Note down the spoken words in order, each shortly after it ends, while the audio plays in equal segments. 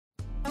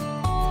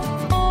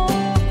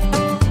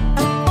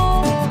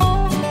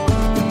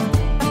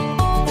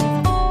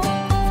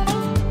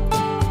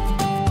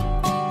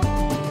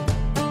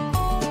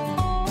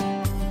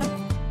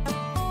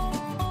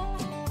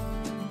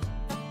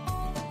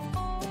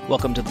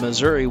Welcome to the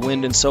Missouri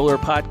Wind and Solar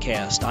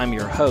Podcast. I'm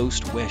your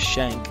host, Wes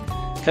Shank,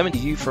 coming to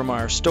you from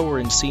our store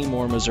in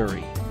Seymour,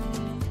 Missouri.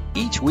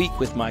 Each week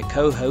with my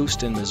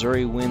co-host and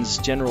Missouri Wind's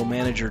General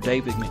Manager,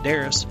 David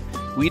McDarris,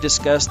 we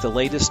discuss the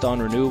latest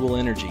on renewable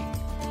energy.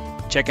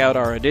 Check out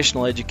our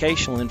additional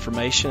educational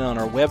information on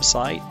our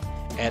website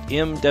at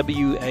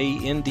mwands.com.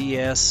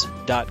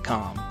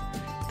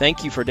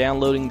 Thank you for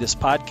downloading this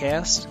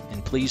podcast,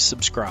 and please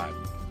subscribe.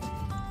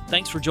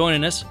 Thanks for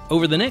joining us.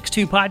 Over the next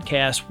two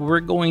podcasts, we're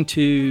going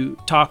to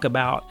talk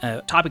about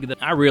a topic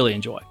that I really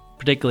enjoy,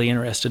 particularly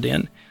interested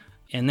in,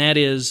 and that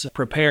is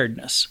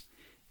preparedness.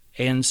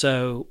 And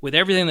so with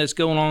everything that's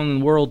going on in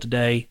the world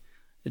today,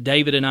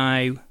 David and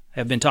I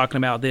have been talking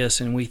about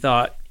this, and we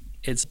thought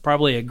it's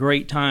probably a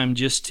great time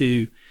just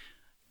to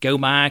go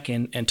back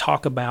and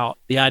talk about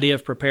the idea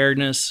of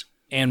preparedness.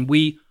 And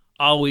we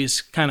always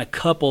kind of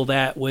couple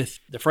that with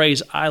the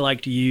phrase I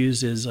like to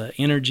use is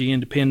energy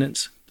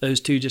independence. Those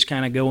two just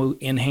kind of go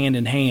in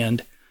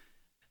hand.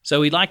 So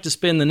we'd like to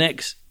spend the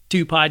next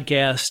two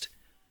podcasts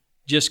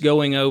just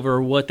going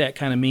over what that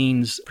kind of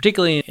means,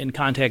 particularly in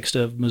context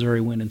of Missouri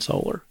Wind and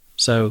Solar.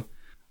 So,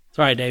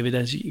 sorry, David,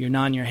 as you're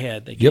nodding your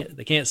head. They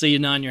can't see you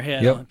nodding your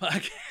head on the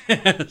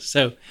podcast.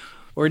 So,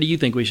 where do you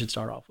think we should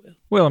start off with?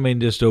 Well, I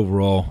mean, just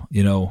overall,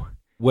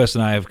 Wes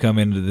and I have come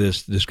into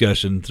this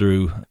discussion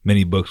through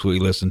many books we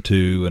listen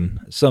to, and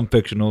some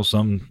fictional,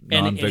 some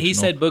non-fictional. And he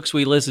said books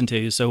we listen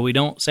to, so we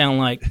don't sound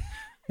like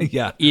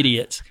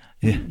idiots.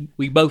 Yeah.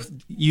 We both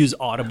use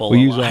Audible.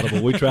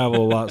 Audible. We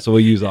travel a lot, so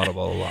we use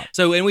Audible a lot.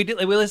 So, and we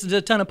listen to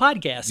a ton of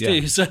podcasts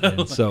too.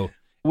 So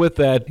with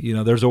that,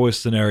 there's always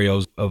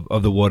scenarios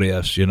of the what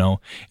ifs,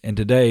 And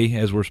today,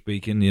 as we're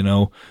speaking,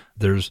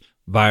 there's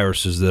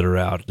viruses that are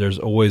out. There's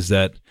always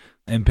that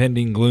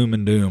impending gloom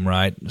and doom,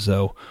 right?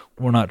 So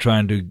we're not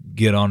trying to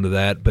get onto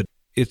that, but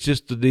it's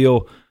just the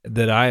deal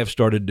that I have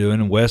started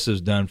doing and Wes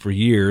has done for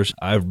years.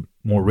 I've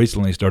more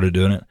recently started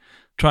doing it,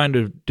 trying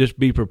to just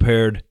be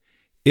prepared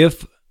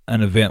if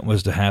an event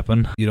was to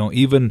happen,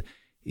 even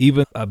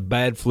a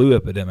bad flu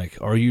epidemic.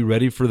 Are you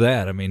ready for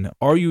that? I mean,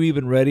 are you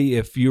even ready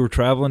if you were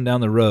traveling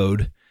down the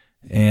road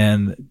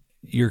and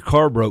your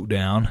car broke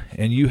down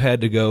and you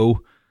had to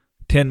go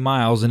 10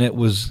 miles and it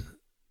was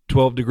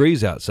 12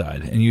 degrees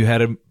outside and you had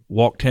to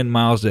walk 10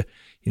 miles to,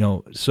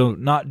 so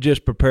not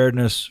just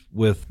preparedness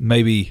with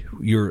maybe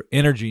your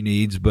energy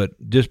needs, but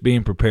just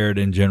being prepared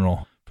in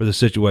general for the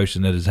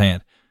situation that is at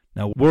hand.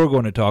 Now, we're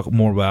going to talk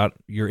more about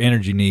your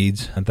energy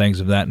needs and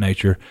things of that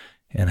nature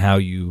and how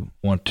you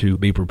want to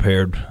be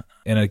prepared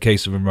in a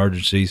case of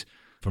emergencies,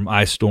 from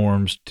ice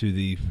storms to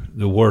the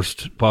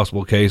worst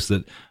possible case,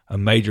 that a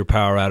major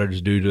power outage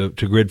is due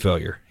to grid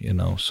failure,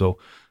 So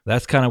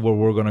that's kind of what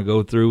we're going to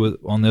go through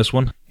on this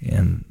one,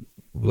 and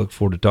we look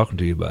forward to talking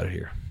to you about it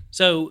here.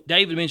 So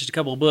David mentioned a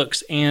couple of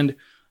books, and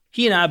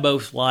he and I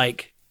both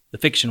like the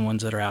fiction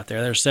ones that are out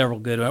there. There's several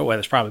good, well,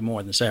 there's probably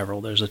more than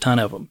several. There's a ton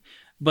of them.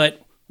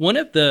 But one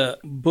of the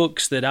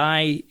books that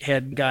I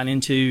had gotten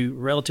into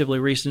relatively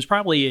recent,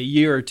 probably a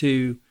year or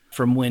two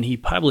from when he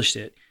published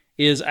it,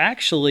 is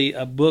actually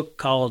a book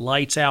called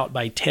Lights Out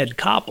by Ted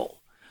Koppel.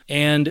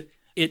 And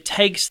it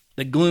takes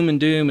the gloom and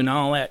doom and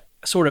all that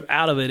sort of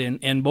out of it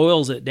and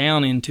boils it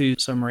down into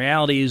some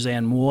realities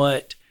and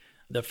what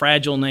the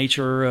fragile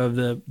nature of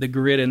the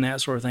grid and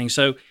that sort of thing.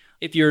 So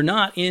if you're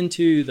not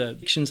into the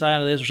fiction side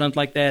of this or something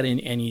like that,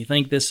 and you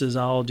think this is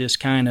all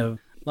just kind of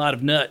a lot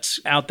of nuts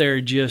out there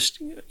just,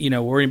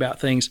 worrying about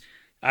things,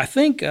 I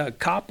think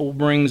Koppel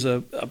brings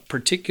a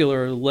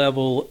particular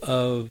level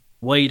of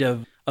weight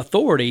of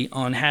authority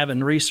on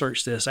having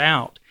researched this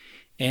out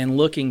and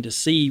looking to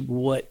see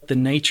what the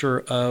nature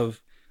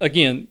of,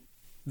 again,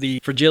 the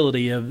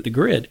fragility of the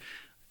grid.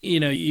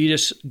 You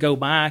just go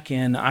back,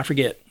 and I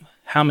forget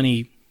how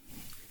many,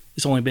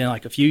 it's only been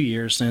like a few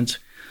years since,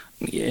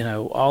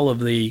 all of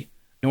the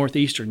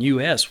northeastern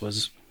U.S.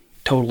 was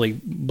totally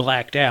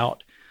blacked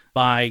out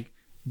by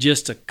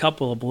just a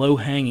couple of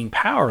low-hanging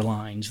power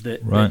lines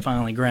that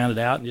finally grounded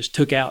out and just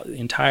took out the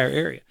entire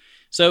area.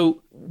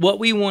 So what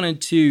we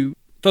wanted to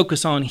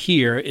focus on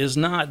here is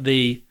not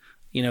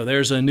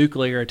there's a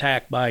nuclear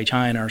attack by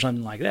China or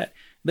something like that.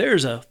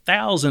 There's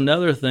 1,000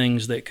 other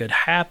things that could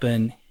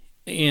happen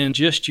in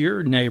just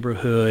your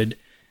neighborhood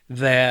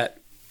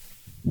that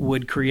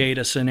would create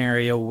a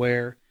scenario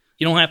where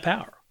you don't have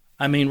power.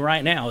 I mean,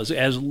 right now,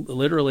 as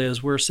literally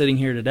as we're sitting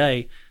here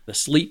today, the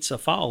sleets are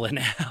falling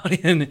out,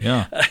 and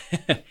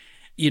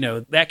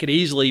that could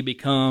easily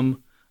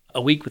become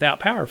a week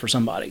without power for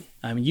somebody.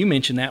 I mean, you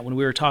mentioned that when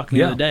we were talking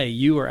the other day.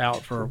 You were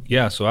out for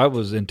So I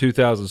was in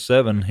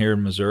 2007 here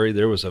in Missouri.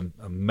 There was a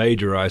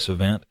major ice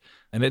event,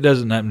 and it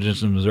doesn't happen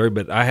just in Missouri,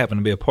 but I happen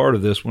to be a part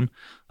of this one.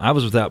 I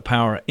was without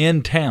power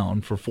in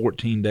town for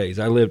 14 days.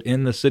 I lived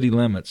in the city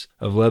limits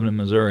of Lebanon,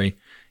 Missouri,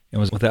 and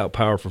was without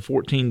power for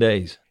 14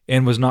 days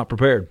and was not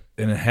prepared.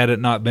 And had it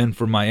not been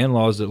for my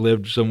in-laws that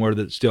lived somewhere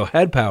that still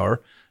had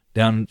power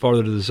down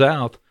farther to the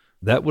south,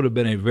 that would have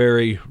been a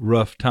very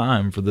rough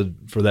time for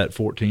that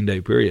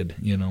 14-day period,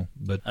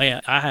 But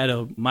I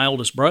had my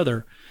oldest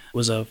brother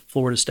was a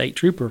Florida State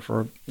Trooper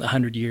for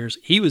 100 years.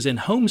 He was in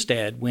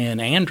Homestead when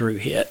Andrew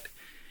hit,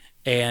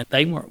 and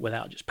they weren't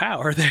without just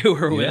power. They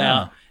were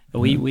without.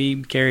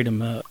 We carried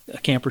him a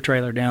camper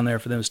trailer down there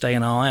for them to stay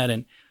and all that,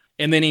 and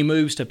then he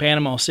moves to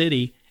Panama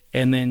City.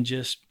 And then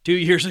just 2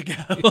 years ago,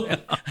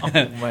 Oh,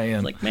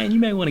 man. like, man, you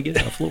may want to get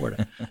out of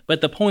Florida.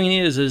 But the point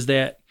is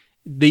that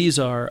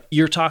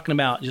you're talking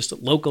about just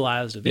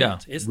localized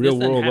events. Yeah, real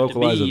world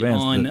localized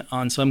events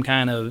on some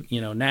kind of,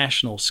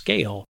 national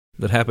scale.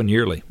 That happen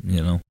yearly,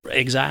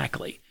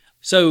 Exactly.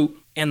 So,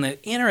 and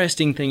the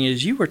interesting thing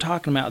is you were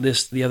talking about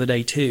this the other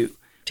day too.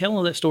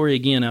 Tell that story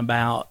again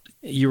about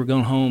you were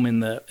going home in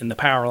the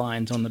power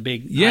lines on the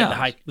big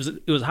it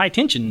was high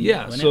tension.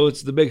 So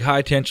it's the big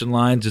high tension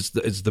lines.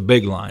 It's the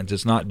big lines.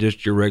 It's not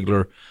just your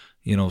regular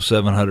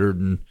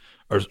 700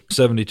 or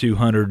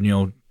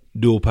 7200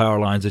 dual power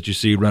lines that you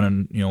see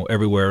running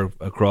everywhere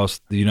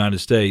across the United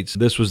States.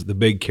 This was the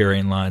big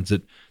carrying lines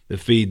that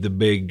feed the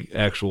big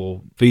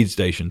actual feed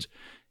stations.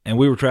 And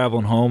we were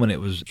traveling home, and it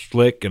was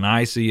slick and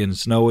icy and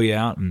snowy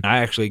out. And I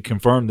actually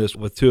confirmed this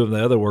with two of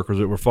the other workers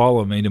that were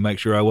following me to make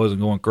sure I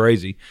wasn't going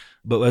crazy.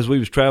 But as we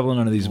was traveling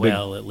under these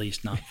at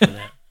least not for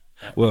that.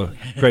 Well,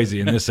 crazy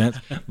in this sense.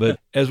 But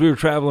as we were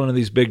traveling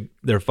under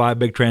there are 5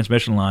 big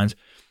transmission lines,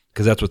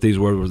 because that's what these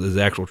were, was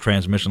the actual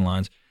transmission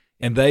lines.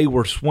 And they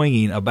were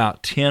swinging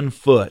about 10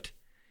 foot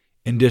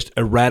in just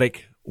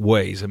erratic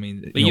ways. I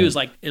mean, but it was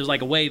like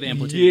a wave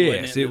amplitude.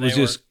 Yes, it was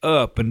just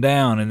up and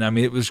down, and I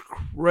mean, it was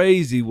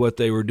crazy what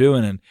they were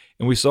doing, and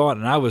we saw it,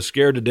 and I was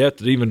scared to death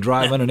to even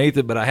drive underneath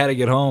it, but I had to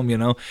get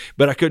home,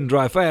 but I couldn't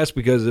drive fast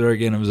because there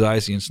again it was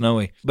icy and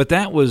snowy. But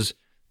that was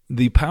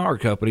the power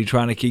company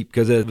trying to keep,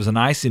 because it was an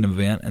icing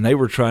event, and they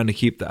were trying to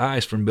keep the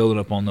ice from building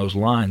up on those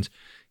lines,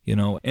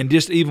 and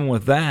just even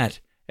with that,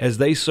 as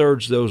they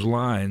surge those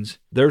lines,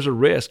 there's a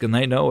risk, and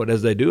they know it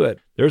as they do it.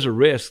 There's a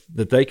risk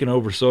that they can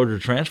oversurge a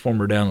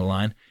transformer down the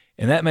line,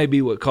 and that may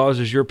be what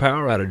causes your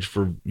power outage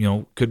for,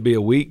 could be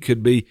a week,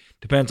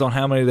 depends on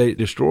how many they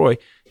destroy.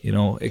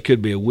 It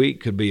could be a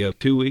week, could be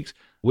 2 weeks.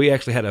 We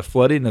actually had a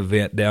flooding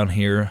event down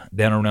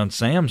around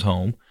Sam's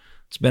home.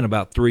 It's been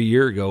about 3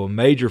 years ago, a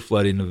major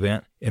flooding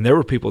event, and there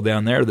were people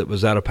down there that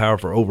was out of power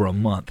for over a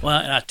month. Well,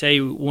 and I tell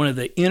you, one of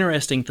the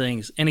interesting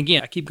things, and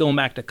again, I keep going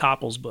back to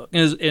Koppel's book,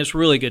 and it's a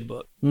really good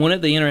book. One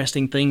of the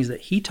interesting things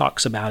that he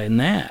talks about in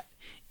that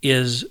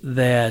is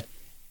that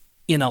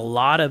in a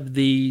lot of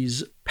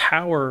these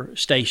power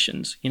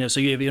stations, so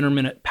you have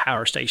intermittent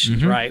power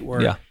stations, right,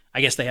 where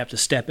I guess they have to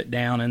step it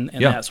down and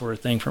that sort of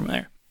thing from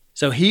there.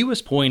 So he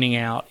was pointing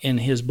out in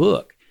his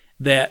book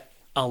that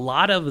a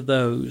lot of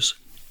those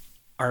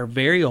are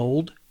very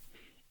old,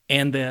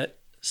 and that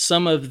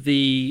some of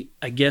the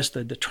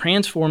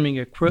transforming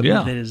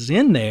equipment that is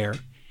in there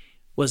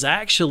was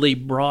actually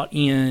brought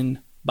in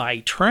by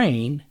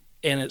train,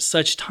 and at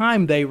such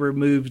time they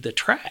removed the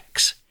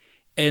tracks.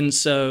 And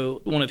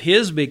so one of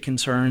his big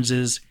concerns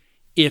is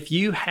if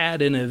you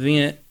had an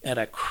event at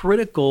a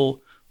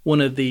critical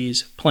one of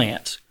these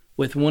plants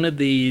with one of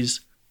these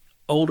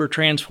older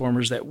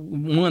transformers that,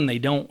 one, they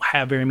don't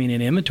have very many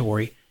in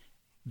inventory,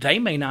 they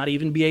may not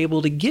even be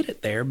able to get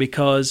it there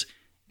because,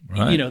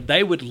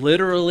 they would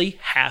literally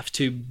have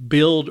to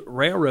build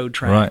railroad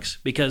tracks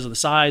because of the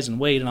size and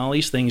weight and all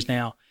these things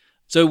now.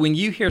 So when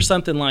you hear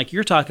something like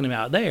you're talking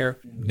about there,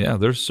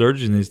 they're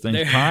surging these things,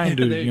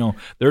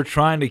 they're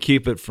trying to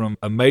keep it from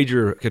a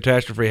major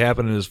catastrophe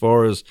happening as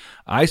far as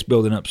ice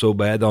building up so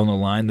bad on the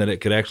line that it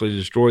could actually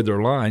destroy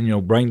their line,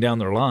 bring down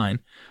their line,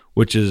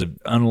 which is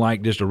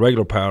unlike just a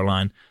regular power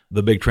line.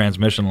 The big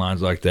transmission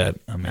lines like that.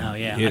 I mean,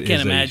 I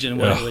can't imagine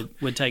what it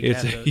would take.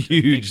 It's a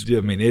huge.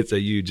 It's a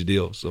huge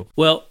deal. So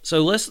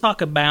let's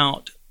talk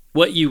about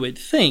what you would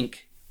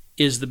think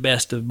is the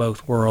best of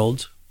both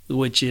worlds,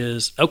 which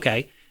is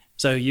okay.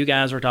 So you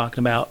guys are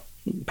talking about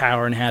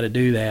power and how to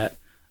do that.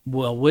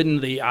 Well,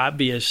 wouldn't the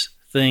obvious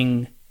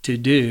thing to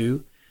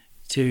do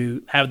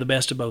to have the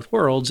best of both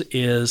worlds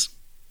is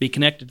be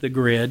connected to the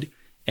grid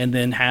and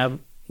then have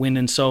wind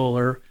and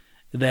solar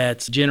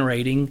that's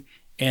generating,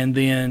 and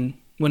then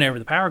whenever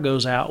the power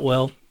goes out,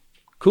 well,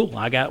 cool,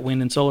 I got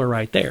wind and solar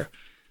right there.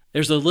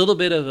 There's a little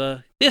bit of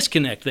a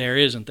disconnect there,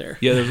 isn't there?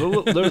 Yeah, there's a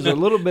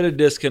little bit of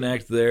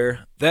disconnect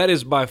there. That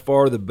is by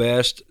far the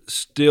best.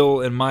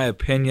 Still, in my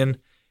opinion,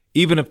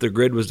 even if the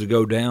grid was to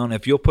go down,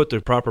 if you'll put the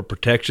proper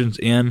protections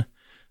in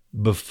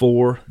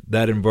before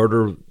that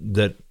inverter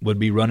that would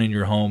be running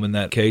your home in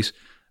that case,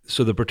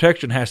 so the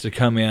protection has to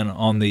come in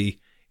on the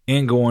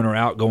ingoing or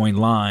outgoing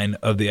line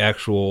of the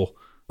actual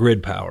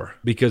grid power,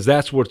 because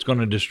that's what's going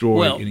to destroy.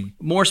 Well,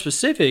 more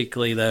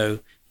specifically, though,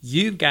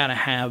 you've got to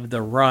have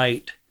the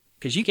right,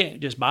 because you can't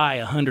just buy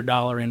 $100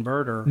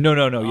 inverter. No.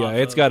 Yeah,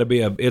 it's got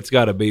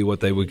to be what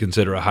they would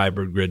consider a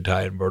hybrid grid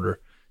tie inverter.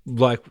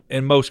 Like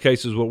in most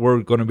cases, what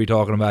we're going to be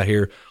talking about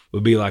here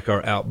would be like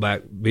our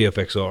Outback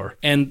VFXR.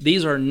 And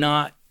these are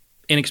not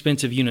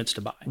inexpensive units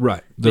to buy.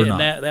 Right, they're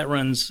not. That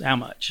runs how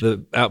much?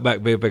 The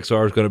Outback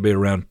VFXR is going to be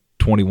around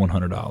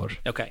 $2,100.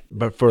 Okay.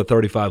 But for a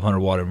 3,500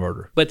 watt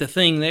inverter. But the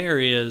thing there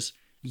is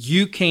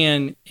you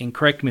can, and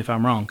correct me if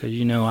I'm wrong because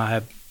I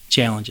have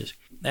challenges,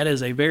 That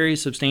is a very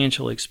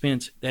substantial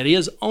expense that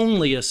is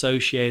only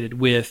associated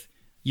with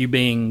you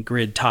being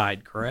grid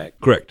tied,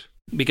 correct? Correct.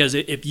 Because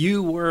if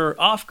you were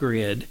off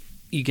grid,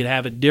 you could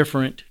have a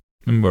different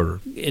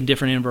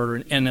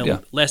inverter and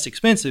a less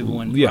expensive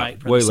one,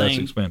 right? Way less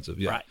expensive,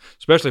 Right.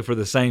 Especially for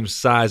the same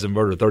size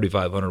inverter,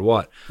 3,500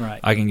 watt. Right.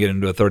 I can get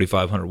into a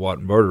 3,500 watt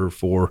inverter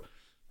for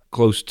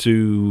close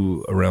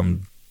to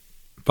around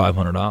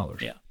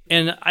 $500. Yeah.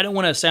 And I don't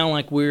want to sound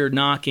like we're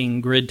knocking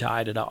grid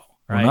tied at all,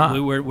 right?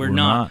 We're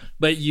not.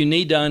 But you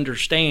need to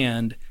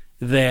understand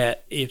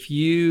that if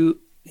you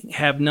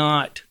have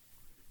not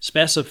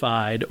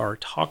specified or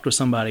talked with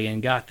somebody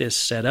and got this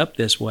set up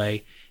this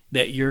way,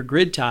 that your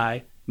grid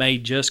tie may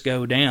just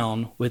go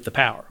down with the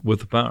power.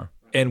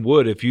 And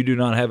would, if you do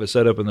not have it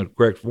set up in the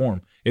correct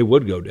form, it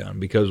would go down,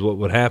 because what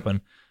would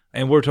happen,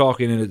 and we're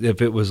talking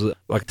if it was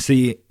like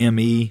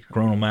CME,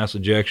 coronal mass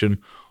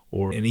ejection,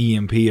 or an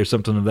EMP or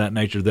something of that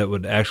nature that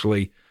would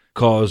actually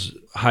cause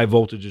high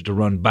voltages to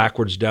run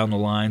backwards down the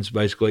lines,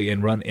 basically,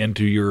 and run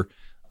into your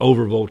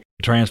overvolt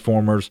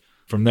transformers.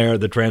 From there,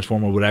 the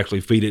transformer would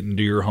actually feed it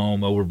into your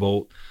home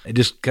overvolt. It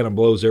just kind of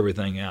blows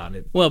everything out.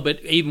 Well,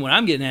 but even what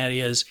I'm getting at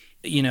is,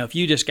 if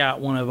you just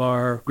got one of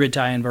our grid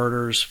tie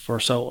inverters for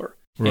solar,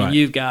 and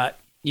you've got,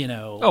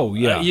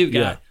 you've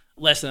got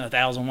less than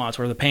 1,000 watts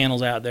worth of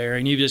panels out there,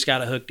 and you've just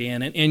got it hooked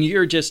in, and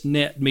you're just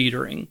net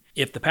metering.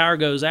 If the power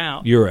goes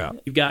out, you're out.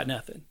 You've got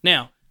nothing.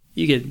 Now,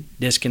 you could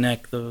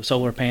disconnect the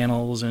solar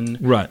panels and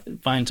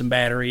find some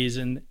batteries.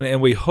 And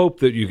we hope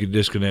that you could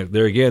disconnect.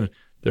 There again,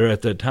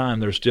 at that time,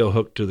 they're still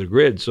hooked to the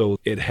grid, so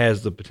it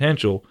has the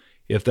potential,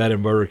 if that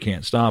inverter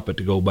can't stop it,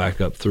 to go back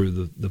up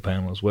through the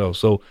panel as well.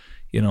 So,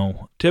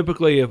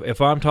 typically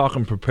if I'm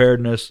talking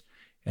preparedness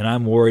and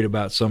I'm worried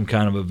about some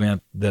kind of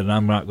event that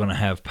I'm not going to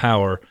have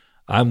power,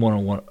 I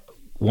want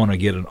to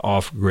get an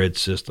off-grid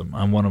system.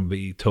 I want to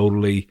be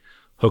totally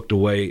hooked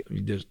away,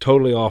 just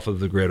totally off of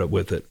the grid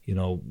with it.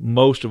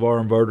 Most of our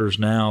inverters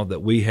now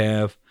that we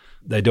have,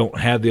 they don't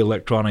have the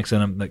electronics in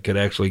them that could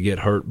actually get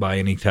hurt by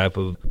any type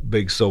of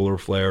big solar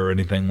flare or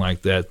anything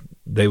like that.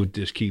 They would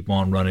just keep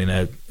on running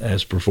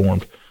as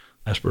performed,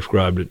 as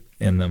prescribed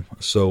in them.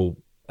 So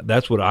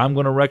that's what I'm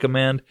going to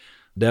recommend,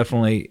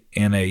 definitely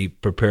in a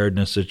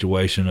preparedness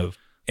situation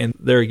and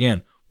there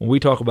again, when we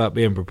talk about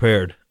being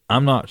prepared,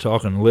 I'm not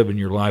talking living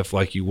your life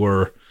like you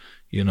were,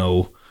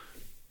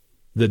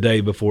 the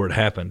day before it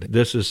happened.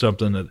 This is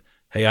something that,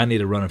 hey, I need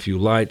to run a few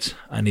lights.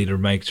 I need to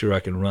make sure I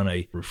can run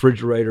a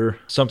refrigerator,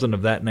 something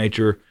of that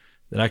nature,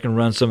 that I can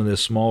run some of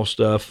this small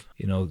stuff,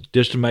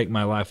 just to make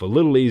my life a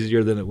little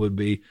easier than it would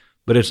be.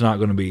 But it's not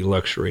going to be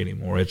luxury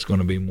anymore. It's going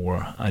to be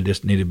more, I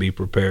just need to be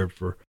prepared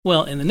for.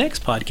 Well, in the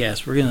next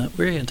podcast, we're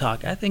gonna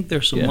talk. I think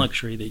there's some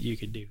luxury that you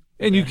could do.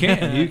 And you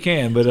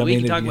can, but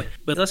so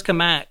but let's come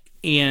back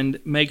and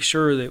make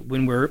sure that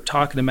when we're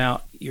talking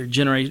about your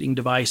generating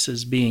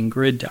devices being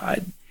grid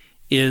tied,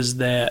 is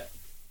that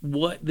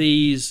what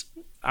these,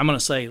 I'm going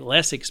to say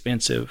less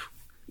expensive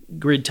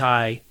grid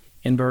tie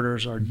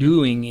inverters are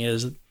doing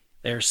is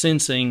they're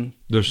sensing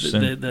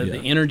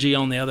the energy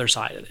on the other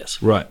side of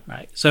this. Right.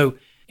 So,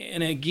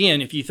 and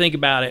again, if you think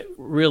about it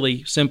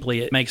really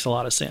simply, it makes a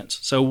lot of sense.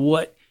 So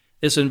what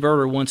this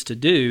inverter wants to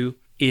do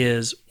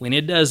is when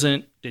it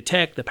doesn't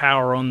detect the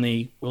power on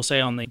the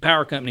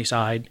power company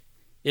side,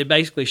 it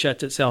basically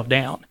shuts itself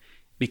down,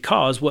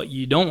 because what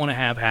you don't want to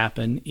have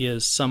happen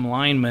is some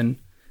lineman,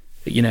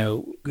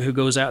 who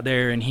goes out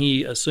there and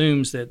he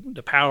assumes that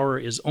the power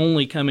is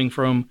only coming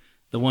from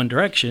the one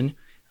direction,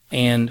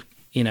 and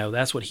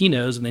that's what he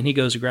knows, and then he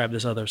goes to grab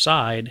this other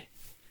side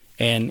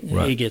and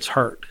he gets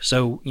hurt.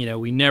 So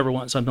we never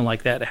want something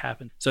like that to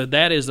happen. So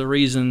that is the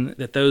reason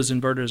that those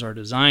inverters are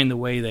designed the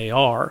way they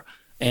are.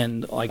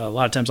 And like a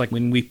lot of times, like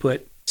when we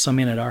put some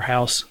in at our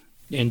house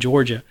in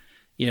Georgia,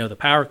 the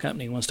power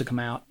company wants to come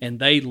out, and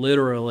they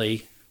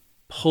literally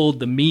pulled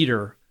the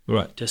meter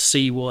to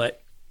see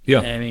what.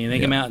 Yeah, I mean, they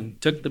came out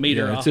and took the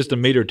meter off. It's just a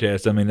meter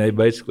test. I mean, they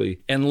basically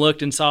and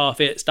looked and saw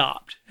if it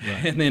stopped,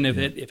 and then if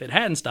it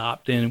hadn't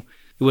stopped, then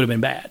it would have been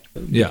bad.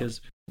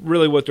 Because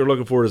really, what they're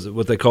looking for is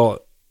what they call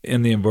it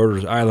in the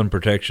inverters island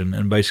protection,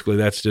 and basically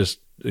that's just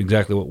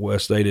exactly what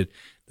Wes stated.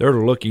 They're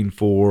looking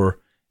for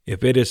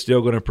if it is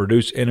still going to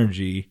produce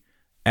energy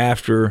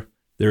after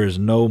there is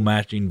no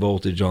matching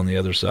voltage on the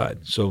other side.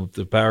 So if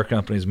the power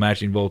company is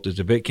matching voltage,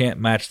 if it can't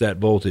match that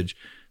voltage,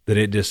 then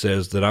it just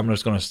says that I'm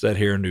just going to sit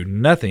here and do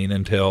nothing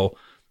until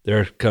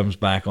there comes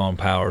back on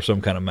power,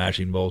 some kind of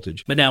matching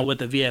voltage. But now what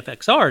the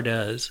VFXR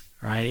does,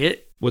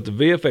 what the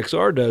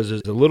VFXR does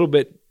is a little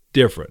bit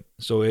different.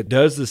 So it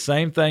does the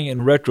same thing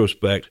in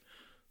retrospect,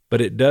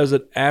 but it does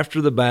it after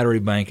the battery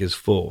bank is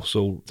full.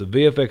 So the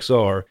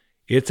VFXR,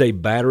 it's a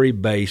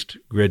battery-based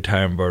grid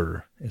tie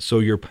inverter. And so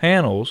your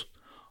panels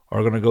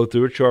are going to go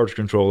through a charge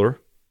controller,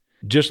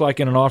 just like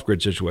in an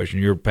off-grid situation.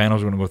 Your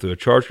panels are going to go through a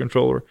charge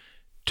controller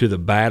to the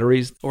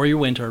batteries. Or your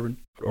wind turbine.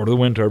 Or the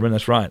wind turbine,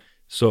 that's right.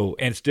 So,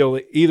 and still,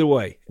 either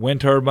way,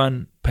 wind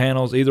turbine,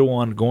 panels, either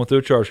one, going through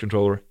a charge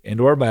controller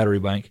into our battery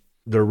bank.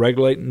 They're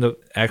regulating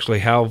actually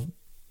how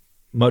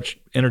much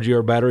energy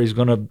our battery is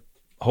going to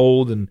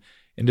hold and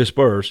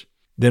disperse.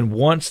 then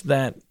once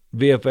that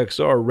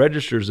VFXR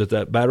registers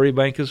that battery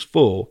bank is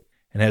full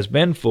and has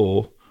been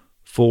full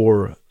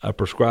for a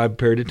prescribed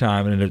period of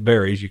time, and it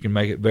varies, you can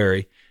make it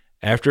vary.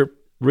 After it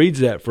reads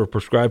that for a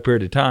prescribed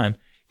period of time,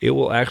 it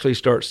will actually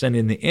start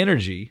sending the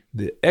energy,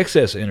 the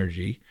excess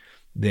energy,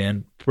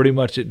 then pretty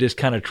much it just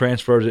kind of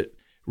transfers it,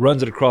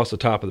 runs it across the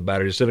top of the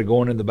battery. Instead of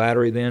going in the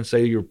battery, then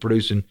say you're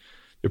producing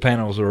your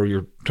panels or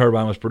your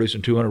turbine was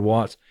producing 200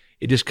 watts,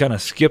 it just kind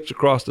of skips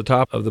across the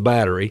top of the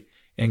battery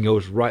and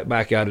goes right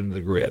back out into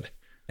the grid.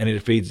 And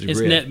it feeds the grid.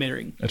 It's net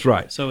metering. That's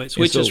right. So it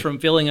switches from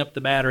filling up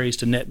the batteries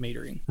to net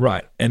metering.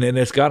 Right. And then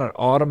it's got an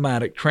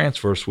automatic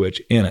transfer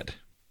switch in it.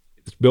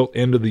 It's built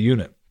into the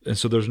unit. And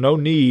so there's no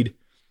need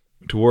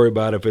to worry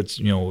about if it's,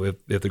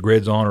 if the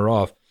grid's on or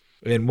off.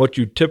 And what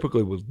you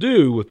typically will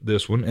do with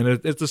this one, and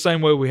it's the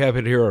same way we have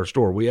it here at our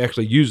store. We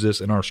actually use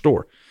this in our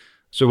store.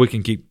 So we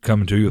can keep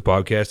coming to you with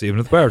podcasts even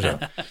if the power's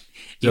out.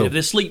 So,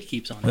 the sleep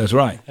keeps on. That's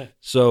right.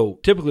 So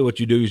typically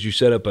what you do is you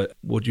set up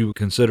what you would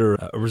consider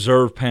a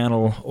reserve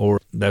panel, or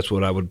that's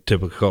what I would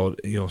typically call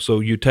it.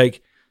 So you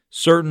take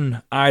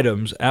certain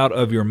items out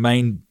of your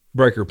main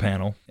breaker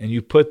panel and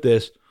you put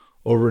this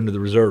over into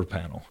the reserve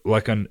panel.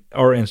 Like on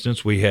our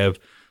instance, we have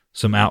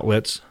some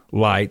outlets,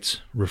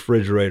 lights,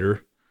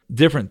 refrigerator,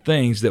 different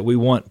things that we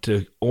want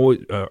to,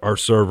 our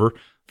server,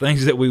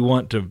 things that we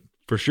want to,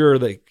 for sure,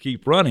 they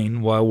keep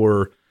running while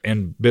we're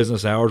in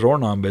business hours or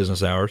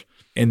non-business hours.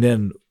 And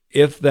then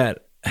if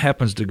that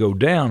happens to go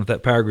down, if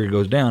that power grid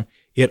goes down,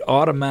 it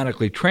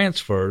automatically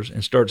transfers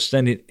and starts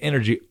sending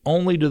energy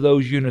only to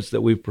those units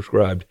that we've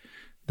prescribed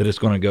that it's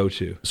going to go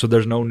to. So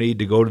there's no need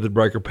to go to the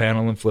breaker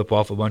panel and flip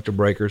off a bunch of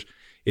breakers.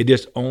 It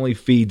just only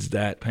feeds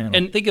that panel.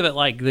 And think of it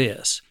like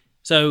this.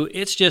 So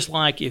it's just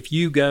like if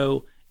you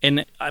go,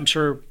 and I'm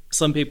sure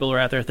some people are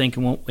out there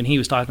thinking when he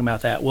was talking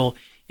about that, well,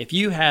 if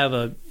you have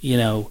a,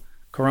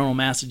 coronal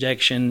mass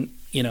ejection,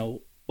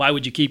 why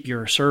would you keep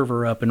your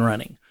server up and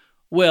running?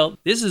 Well,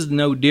 this is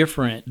no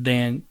different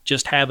than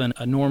just having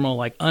a normal,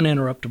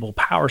 uninterruptible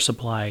power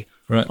supply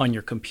on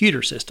your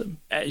computer system.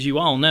 As you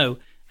all know,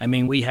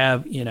 we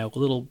have,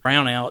 little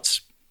brownouts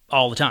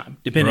all the time,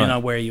 depending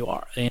on where you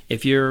are. And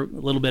if you're a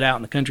little bit out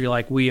in the country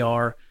like we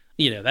are,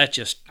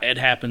 it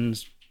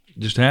happens.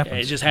 Just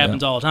happens. It just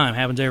happens all the time,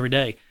 happens every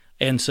day.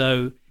 And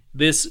so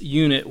this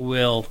unit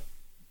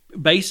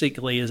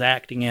basically is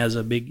acting as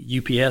a big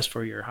UPS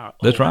for your house.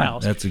 That's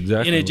right. That's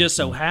exactly. And it just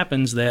so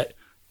happens that,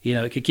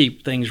 it could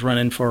keep things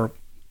running for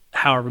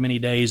however many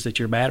days that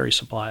your battery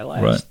supply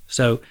lasts. Right.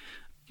 So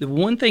the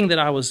one thing that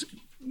I was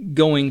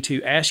going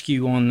to ask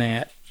you on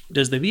that,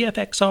 does the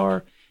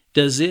VFXR,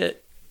 does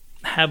it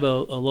have a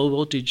low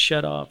voltage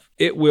shutoff?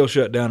 It will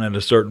shut down at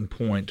a certain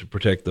point to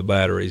protect the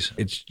batteries.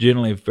 It's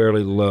generally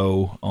fairly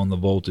low on the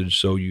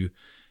voltage, so you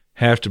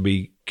have to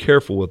be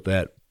careful with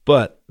that.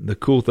 But the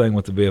cool thing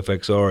with the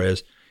VFXR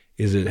is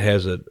it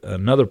has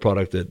another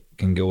product that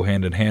can go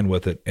hand in hand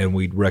with it, and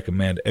we'd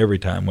recommend every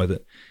time with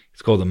it.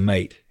 It's called the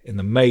Mate. And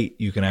the Mate,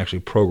 you can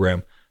actually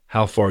program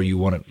how far you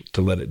want it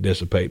to let it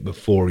dissipate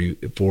before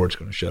it's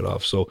going to shut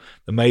off. So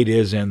the Mate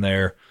is in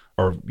there,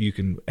 or you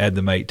can add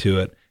the Mate to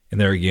it.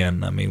 And there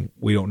again,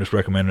 we don't just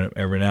recommend it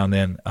every now and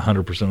then.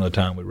 100% of the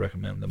time, we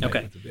recommend the Mate.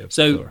 Okay. With the VFXR.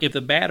 So if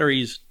the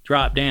batteries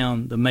drop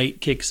down, the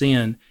Mate kicks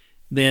in,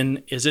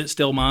 then is it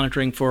still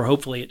monitoring for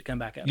hopefully it to come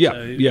back up? Yeah,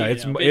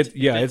 so,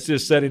 it's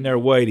just sitting there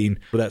waiting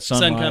for that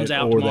sunlight, sun comes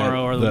out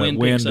tomorrow, or the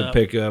wind to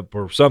pick up,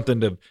 or something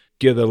to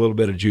give a little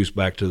bit of juice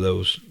back to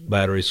those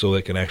batteries so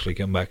they can actually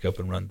come back up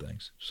and run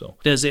things. So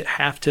does it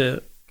have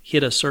to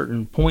hit a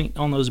certain point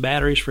on those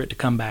batteries for it to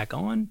come back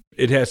on?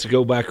 It has to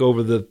go back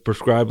over the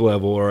prescribed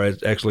level, or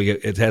it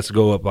has to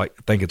go up I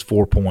think it's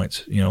 4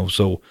 points.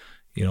 So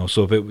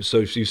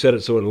if you set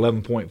it so at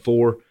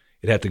 11.4.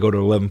 It'd have to go to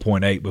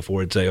 11.8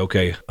 before it'd say,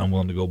 okay, I'm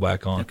willing to go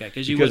back on. Okay,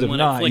 because if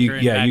not, you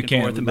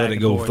can't let it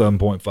go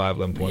 11.5,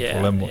 11.4,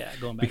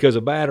 11.4. Because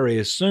a battery,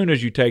 as soon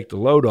as you take the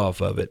load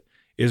off of it,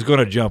 is going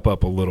to jump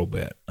up a little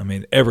bit.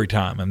 Every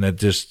time. And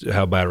that's just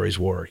how batteries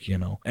work,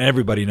 And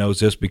everybody knows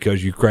this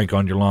because you crank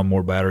on your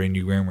lawnmower battery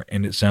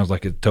and it sounds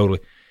like it totally.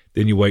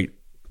 Then you wait,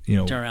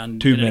 2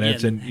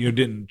 minutes and you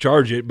didn't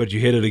charge it, but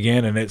you hit it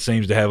again and it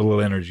seems to have a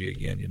little energy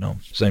again,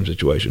 Same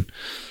situation.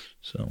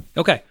 So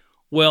okay.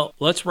 Well,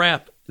 let's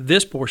wrap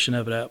this portion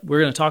of it up. We're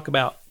going to talk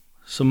about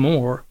some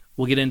more.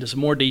 We'll get into some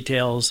more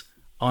details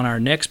on our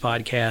next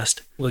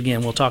podcast. We'll get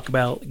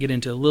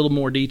into a little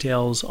more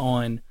details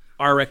on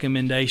our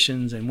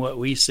recommendations and what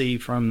we see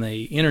from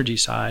the energy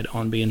side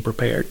on being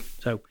prepared.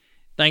 So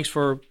thanks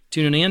for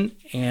tuning in,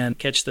 and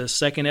catch the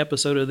second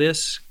episode of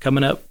this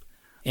coming up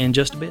in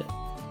just a bit.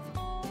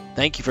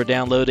 Thank you for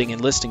downloading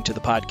and listening to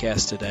the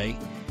podcast today.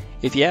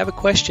 If you have a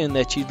question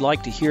that you'd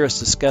like to hear us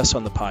discuss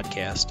on the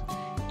podcast,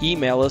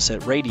 email us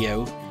at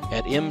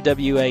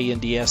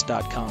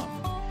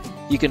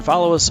radio@mwands.com. You can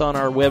follow us on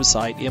our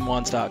website,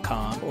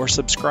 mwands.com, or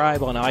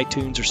subscribe on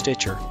iTunes or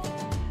Stitcher.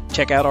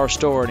 Check out our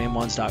store at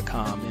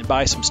mwands.com and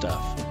buy some stuff.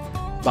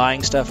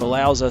 Buying stuff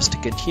allows us to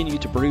continue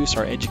to produce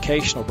our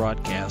educational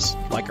broadcasts,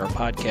 like our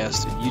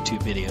podcasts and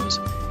YouTube videos.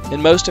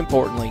 And most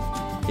importantly,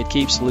 it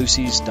keeps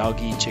Lucy's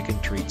doggy chicken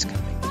treats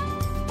coming.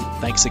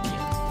 Thanks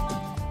again.